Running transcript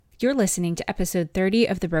You're listening to episode 30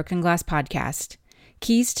 of the Broken Glass Podcast,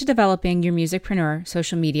 Keys to Developing Your Musicpreneur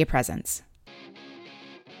Social Media Presence.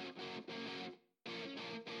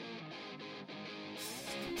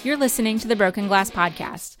 You're listening to the Broken Glass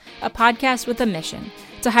Podcast, a podcast with a mission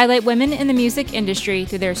to highlight women in the music industry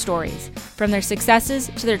through their stories, from their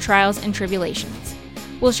successes to their trials and tribulations.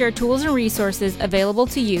 We'll share tools and resources available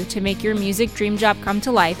to you to make your music dream job come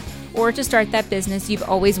to life or to start that business you've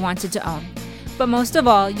always wanted to own. But most of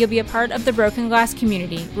all, you'll be a part of the Broken Glass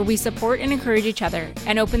community where we support and encourage each other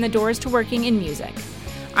and open the doors to working in music.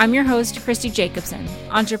 I'm your host, Christy Jacobson,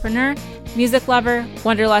 entrepreneur, music lover,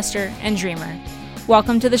 wanderluster, and dreamer.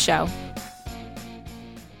 Welcome to the show.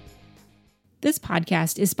 This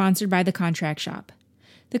podcast is sponsored by The Contract Shop.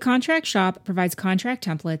 The Contract Shop provides contract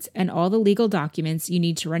templates and all the legal documents you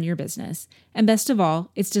need to run your business. And best of all,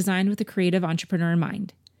 it's designed with a creative entrepreneur in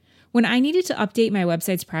mind. When I needed to update my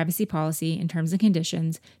website's privacy policy and terms and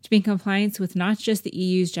conditions to be in compliance with not just the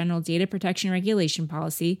EU's General Data Protection Regulation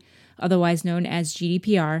Policy, otherwise known as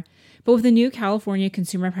GDPR, but with the new California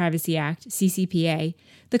Consumer Privacy Act, CCPA,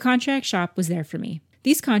 the Contract Shop was there for me.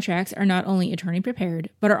 These contracts are not only attorney prepared,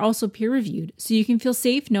 but are also peer-reviewed, so you can feel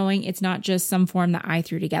safe knowing it's not just some form that I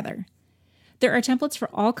threw together. There are templates for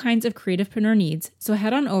all kinds of creativepreneur needs, so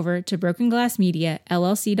head on over to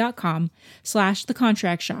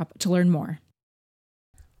brokenglassmediallc.com/thecontractshop to learn more.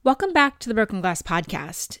 Welcome back to the Broken Glass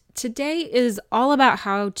Podcast. Today is all about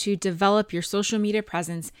how to develop your social media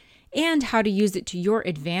presence and how to use it to your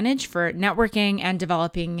advantage for networking and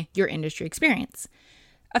developing your industry experience.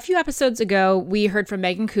 A few episodes ago, we heard from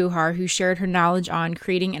Megan Kuhar, who shared her knowledge on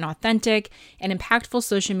creating an authentic and impactful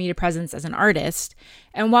social media presence as an artist.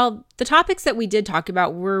 And while the topics that we did talk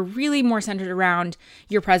about were really more centered around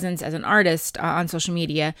your presence as an artist on social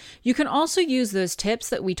media, you can also use those tips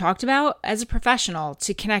that we talked about as a professional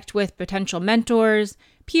to connect with potential mentors,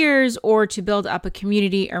 peers, or to build up a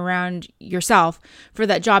community around yourself for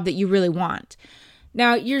that job that you really want.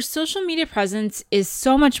 Now, your social media presence is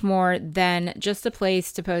so much more than just a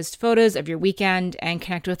place to post photos of your weekend and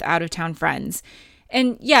connect with out-of-town friends.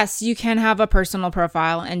 And yes, you can have a personal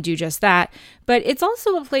profile and do just that, but it's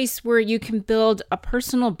also a place where you can build a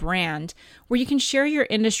personal brand, where you can share your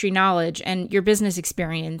industry knowledge and your business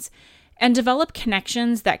experience, and develop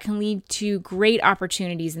connections that can lead to great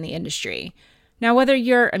opportunities in the industry. Now, whether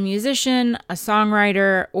you're a musician, a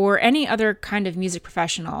songwriter, or any other kind of music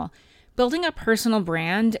professional, building a personal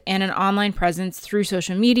brand and an online presence through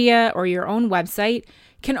social media or your own website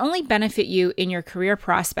can only benefit you in your career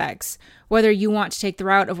prospects, whether you want to take the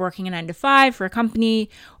route of working a 9-to-5 for a company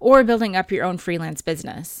or building up your own freelance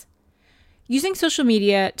business. Using social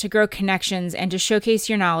media to grow connections and to showcase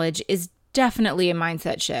your knowledge is definitely a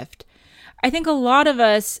mindset shift. I think a lot of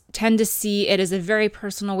us tend to see it as a very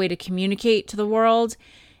personal way to communicate to the world.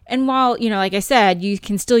 And while, like I said, you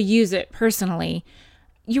can still use it personally,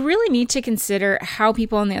 you really need to consider how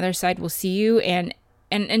people on the other side will see you and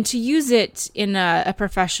to use it in a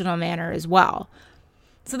professional manner as well.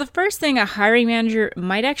 So the first thing a hiring manager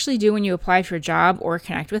might actually do when you apply for a job or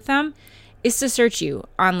connect with them is to search you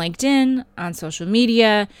on LinkedIn, on social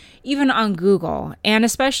media, even on Google. And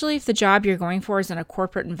especially if the job you're going for is in a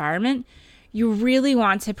corporate environment, you really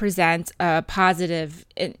want to present a positive,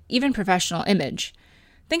 even professional image.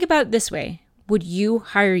 Think about it this way. Would you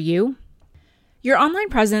hire you? Your online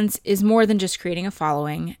presence is more than just creating a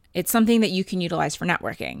following. It's something that you can utilize for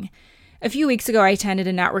networking. A few weeks ago, I attended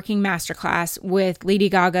a networking masterclass with Lady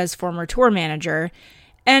Gaga's former tour manager,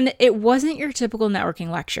 and it wasn't your typical networking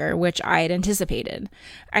lecture, which I had anticipated.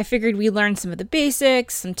 I figured we'd learn some of the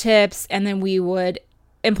basics, some tips, and then we would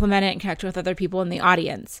implement it and connect with other people in the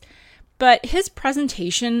audience. But his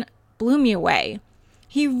presentation blew me away.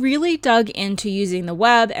 He really dug into using the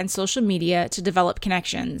web and social media to develop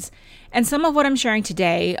connections. And some of what I'm sharing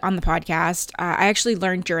today on the podcast, I actually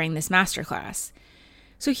learned during this masterclass.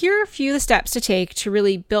 So here are a few of the steps to take to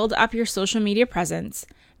really build up your social media presence,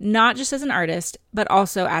 not just as an artist, but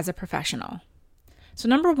also as a professional. So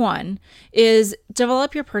number one is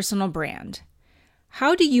develop your personal brand.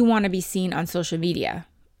 How do you want to be seen on social media,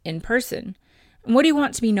 in person? And what do you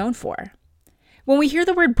want to be known for? When we hear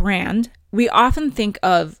the word brand, we often think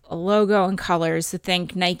of a logo and colors, so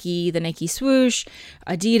think Nike, the Nike swoosh,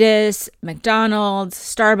 Adidas, McDonald's,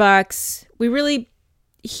 Starbucks. We really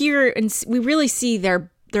hear and we really see their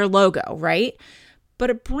logo, right? But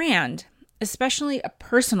a brand, especially a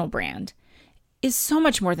personal brand, is so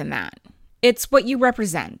much more than that. It's what you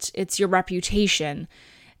represent. It's your reputation.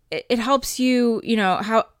 It helps you,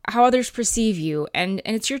 how others perceive you, and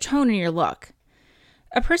it's your tone and your look.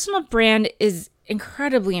 A personal brand is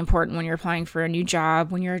incredibly important when you're applying for a new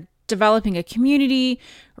job, when you're developing a community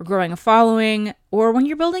or growing a following, or when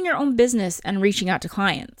you're building your own business and reaching out to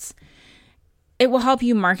clients. It will help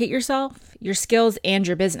you market yourself, your skills, and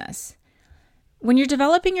your business. When you're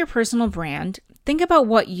developing your personal brand, think about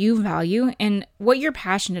what you value and what you're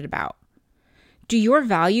passionate about. Do your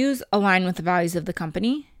values align with the values of the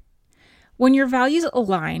company? When your values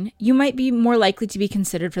align, you might be more likely to be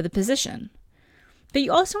considered for the position. But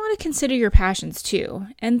you also want to consider your passions too,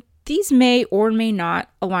 and these may or may not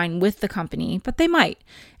align with the company, but they might,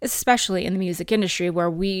 especially in the music industry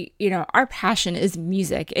where our passion is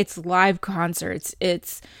music. It's live concerts.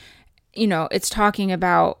 It's talking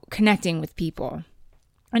about connecting with people.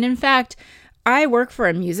 And in fact, I work for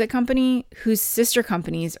a music company whose sister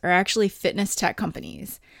companies are actually fitness tech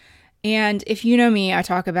companies. And if you know me, I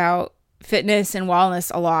talk about fitness and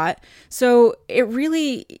wellness a lot. So it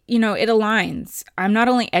really, it aligns. I'm not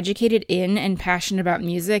only educated in and passionate about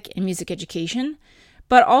music and music education,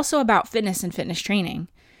 but also about fitness and fitness training.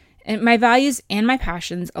 And my values and my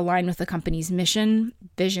passions align with the company's mission,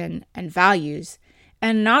 vision, and values.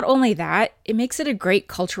 And not only that, it makes it a great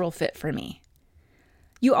cultural fit for me.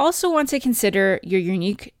 You also want to consider your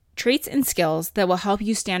unique traits and skills that will help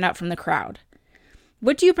you stand out from the crowd.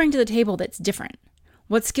 What do you bring to the table that's different?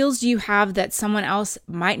 What skills do you have that someone else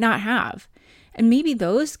might not have? And maybe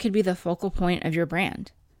those could be the focal point of your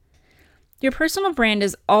brand. Your personal brand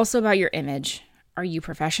is also about your image. Are you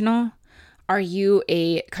professional? Are you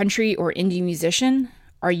a country or indie musician?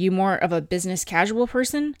 Are you more of a business casual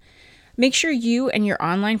person? Make sure you and your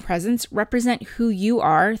online presence represent who you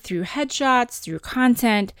are through headshots, through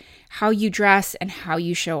content, how you dress, and how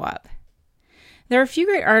you show up. There are a few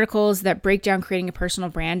great articles that break down creating a personal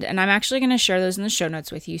brand, and I'm actually going to share those in the show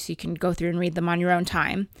notes with you so you can go through and read them on your own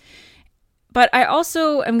time. But I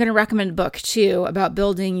also am going to recommend a book, too, about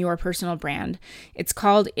building your personal brand. It's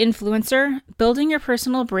called Influencer, Building Your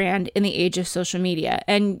Personal Brand in the Age of Social Media.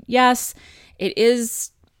 And yes, it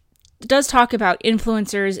does talk about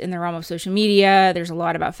influencers in the realm of social media. There's a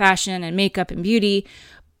lot about fashion and makeup and beauty,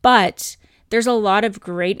 but there's a lot of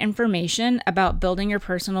great information about building your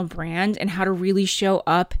personal brand and how to really show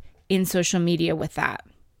up in social media with that.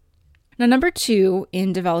 Now, number 2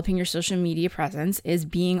 in developing your social media presence is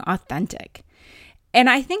being authentic. And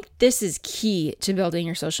I think this is key to building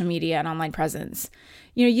your social media and online presence.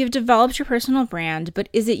 You've developed your personal brand, but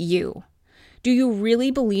is it you? Do you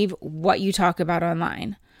really believe what you talk about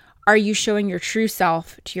online? Are you showing your true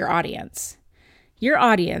self to your audience? Your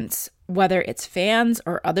audience, whether it's fans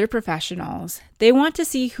or other professionals, they want to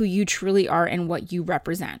see who you truly are and what you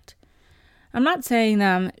represent. I'm not saying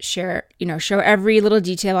them show every little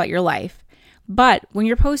detail about your life, but when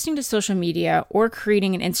you're posting to social media or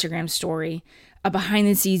creating an Instagram story, a behind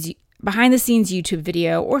the scenes YouTube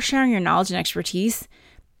video, or sharing your knowledge and expertise,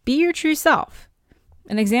 be your true self.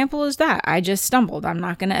 An example is that I just stumbled. I'm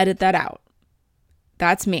not going to edit that out.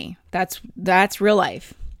 That's me. That's real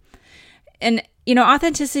life. And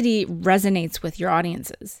authenticity resonates with your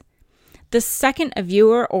audiences. The second a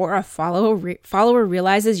viewer or a follower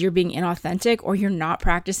realizes you're being inauthentic or you're not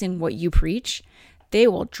practicing what you preach, they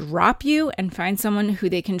will drop you and find someone who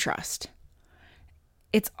they can trust.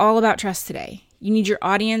 It's all about trust today. You need your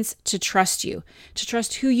audience to trust you, to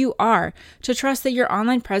trust who you are, to trust that your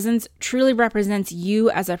online presence truly represents you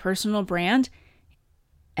as a personal brand,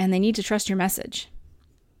 and they need to trust your message.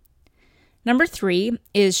 Number 3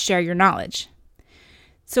 is share your knowledge.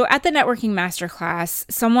 So at the networking masterclass,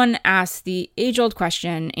 someone asked the age-old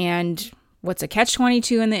question, and what's a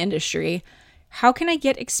catch-22 in the industry? How can I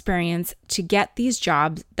get experience to get these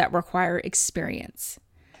jobs that require experience?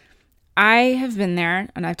 I have been there,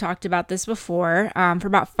 and I've talked about this before, for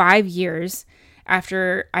about 5 years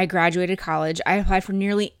after I graduated college. I applied for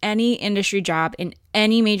nearly any industry job in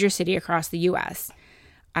any major city across the U.S.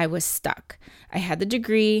 I was stuck. I had the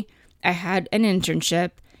degree, I had an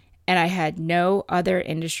internship, and I had no other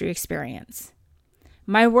industry experience.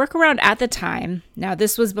 My workaround at the time, now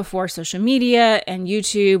this was before social media and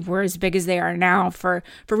YouTube were as big as they are now for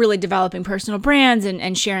really developing personal brands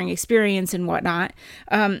and sharing experience and whatnot.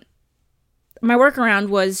 My workaround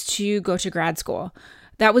was to go to grad school.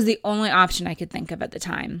 That was the only option I could think of at the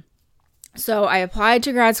time. So I applied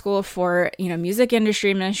to grad school for, music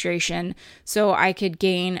industry administration so I could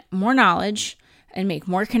gain more knowledge and make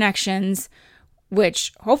more connections,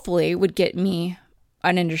 which hopefully would get me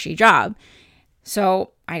an industry job.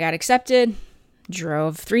 So I got accepted,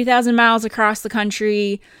 drove 3,000 miles across the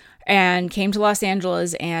country, and came to Los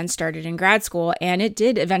Angeles and started in grad school. And it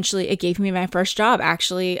gave me my first job.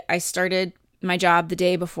 Actually, I started my job the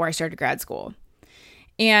day before I started grad school.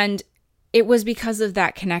 And it was because of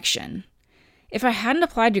that connection. If I hadn't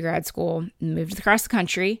applied to grad school, moved across the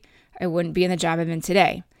country, I wouldn't be in the job I'm in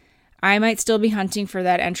today. I might still be hunting for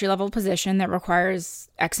that entry-level position that requires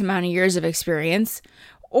X amount of years of experience.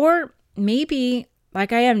 Or maybe,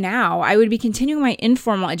 like I am now, I would be continuing my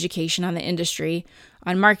informal education on the industry,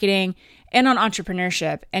 on marketing, and on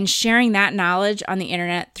entrepreneurship, and sharing that knowledge on the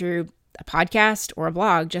internet through a podcast or a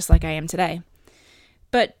blog, just like I am today.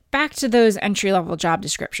 But back to those entry-level job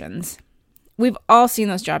descriptions. We've all seen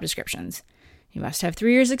those job descriptions. You must have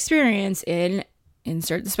 3 years experience in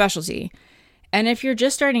insert the specialty. And if you're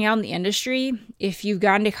just starting out in the industry, if you've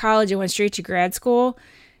gone to college and went straight to grad school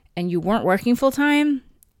and you weren't working full-time,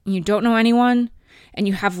 and you don't know anyone, and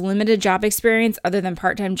you have limited job experience other than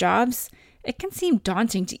part-time jobs, it can seem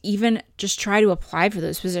daunting to even just try to apply for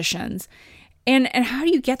those positions. And how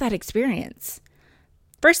do you get that experience?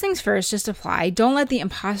 First things first, just apply. Don't let the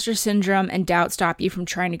imposter syndrome and doubt stop you from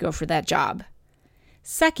trying to go for that job.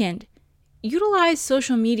 Second, utilize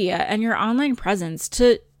social media and your online presence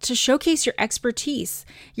to showcase your expertise,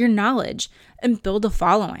 your knowledge, and build a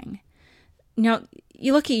following. Now,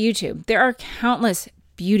 you look at YouTube. There are countless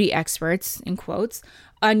beauty experts, in quotes,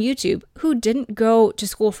 on YouTube who didn't go to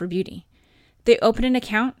school for beauty. They opened an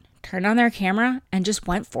account, turned on their camera, and just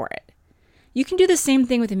went for it. You can do the same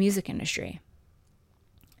thing with the music industry.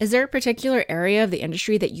 Is there a particular area of the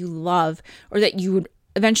industry that you love or that you would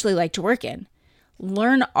eventually like to work in?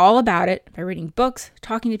 Learn all about it by reading books,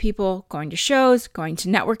 talking to people, going to shows, going to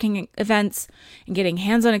networking events, and getting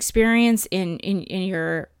hands-on experience in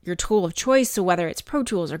your tool of choice. So whether it's Pro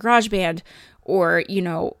Tools or GarageBand or,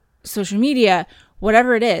 social media,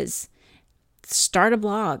 whatever it is, start a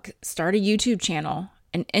blog, start a YouTube channel,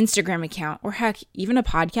 an Instagram account, or heck, even a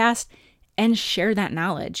podcast, and share that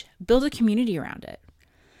knowledge. Build a community around it.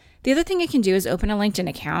 The other thing you can do is open a LinkedIn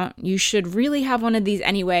account. You should really have one of these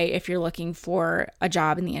anyway if you're looking for a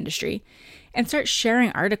job in the industry. And start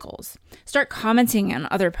sharing articles. Start commenting on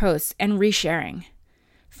other posts and resharing.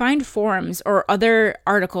 Find forums or other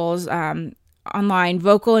articles online.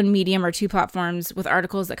 Vocal and Medium are 2 platforms with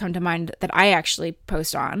articles that come to mind that I actually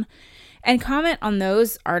post on. And comment on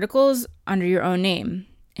those articles under your own name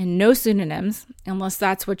and no pseudonyms unless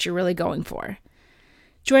that's what you're really going for.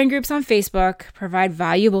 Join groups on Facebook, provide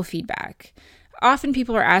valuable feedback. Often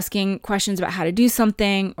people are asking questions about how to do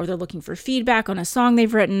something, or they're looking for feedback on a song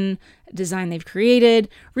they've written, a design they've created,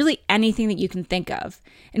 really anything that you can think of.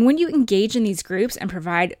 And when you engage in these groups and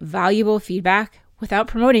provide valuable feedback without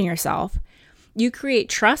promoting yourself, you create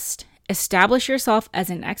trust, establish yourself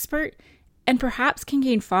as an expert, and perhaps can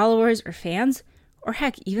gain followers or fans, or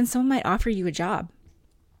heck, even someone might offer you a job.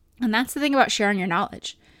 And that's the thing about sharing your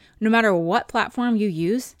knowledge. No matter what platform you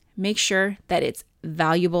use, make sure that it's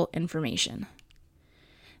valuable information.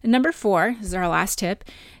 And number 4, this is our last tip,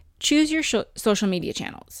 choose your social media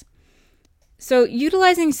channels. So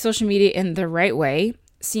utilizing social media in the right way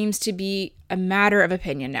seems to be a matter of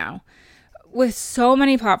opinion now. With so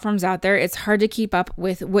many platforms out there, it's hard to keep up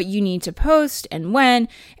with what you need to post and when.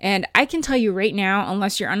 And I can tell you right now,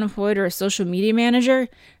 unless you're unemployed or a social media manager,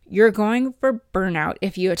 you're going for burnout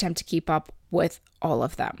if you attempt to keep up with all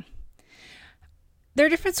of them. There are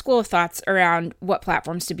different schools of thoughts around what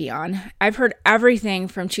platforms to be on. I've heard everything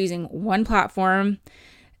from choosing one platform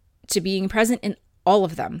to being present in all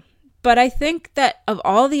of them. But I think that of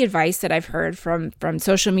all the advice that I've heard from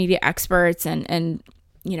social media experts and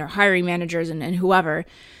hiring managers and whoever,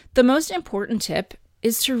 the most important tip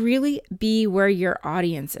is to really be where your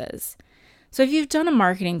audience is. So if you've done a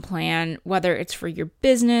marketing plan, whether it's for your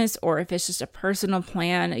business or if it's just a personal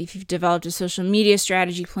plan, if you've developed a social media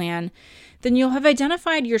strategy plan, then you'll have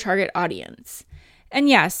identified your target audience. And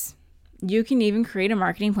yes, you can even create a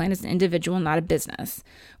marketing plan as an individual, not a business.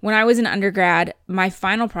 When I was an undergrad, my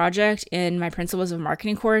final project in my Principles of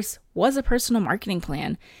Marketing course was a personal marketing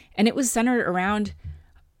plan, and it was centered around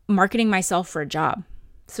marketing myself for a job.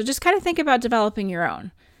 So just kind of think about developing your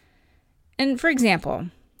own. And for example,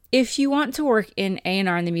 if you want to work in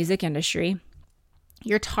A&R in the music industry,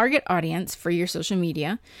 your target audience for your social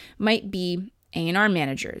media might be A&R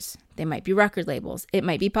managers. They might be record labels. It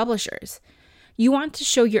might be publishers. You want to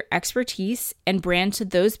show your expertise and brand to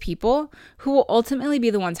those people who will ultimately be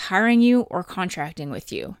the ones hiring you or contracting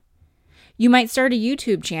with you. You might start a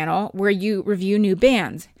YouTube channel where you review new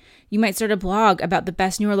bands. You might start a blog about the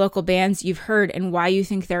best newer local bands you've heard and why you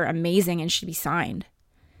think they're amazing and should be signed.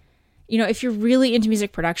 If you're really into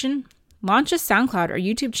music production, launch a SoundCloud or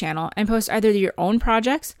YouTube channel and post either your own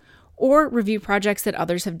projects or review projects that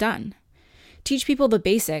others have done. Teach people the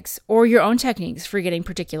basics or your own techniques for getting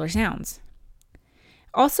particular sounds.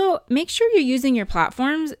 Also, make sure you're using your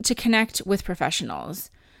platforms to connect with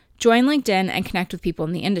professionals. Join LinkedIn and connect with people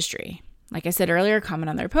in the industry. Like I said earlier, comment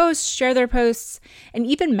on their posts, share their posts, and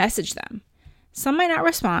even message them. Some might not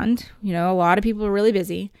respond. A lot of people are really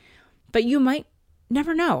busy, but you might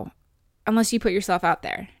never know unless you put yourself out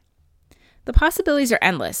there. The possibilities are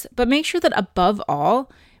endless, but make sure that above all,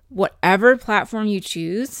 whatever platform you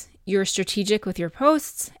choose, you're strategic with your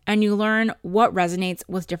posts and you learn what resonates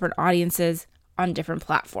with different audiences on different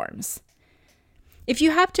platforms. If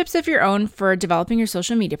you have tips of your own for developing your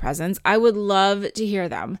social media presence, I would love to hear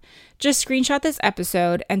them. Just screenshot this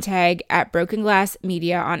episode and tag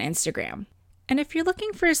 @BrokenGlassMedia on Instagram. And if you're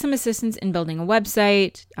looking for some assistance in building a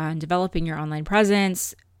website, developing your online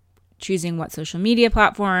presence, choosing what social media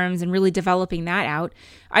platforms, and really developing that out,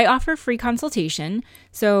 I offer free consultation.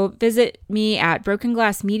 So visit me at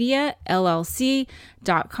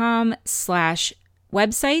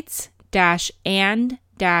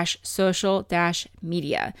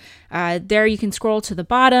brokenglassmedia.com/websites-and-social-media. There you can scroll to the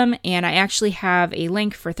bottom, and I actually have a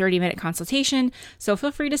link for 30-minute consultation. So feel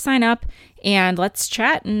free to sign up and let's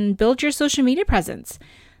chat and build your social media presence.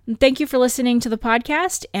 Thank you for listening to the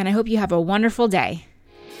podcast, and I hope you have a wonderful day.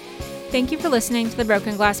 Thank you for listening to the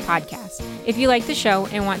Broken Glass Podcast. If you like the show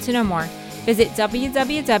and want to know more, visit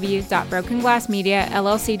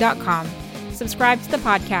www.brokenglassmediallc.com, subscribe to the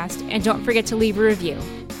podcast, and don't forget to leave a review.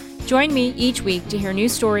 Join me each week to hear new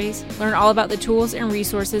stories, learn all about the tools and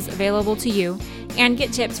resources available to you, and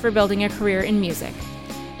get tips for building a career in music.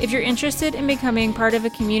 If you're interested in becoming part of a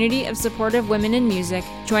community of supportive women in music,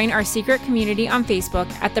 join our secret community on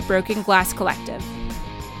Facebook at the Broken Glass Collective.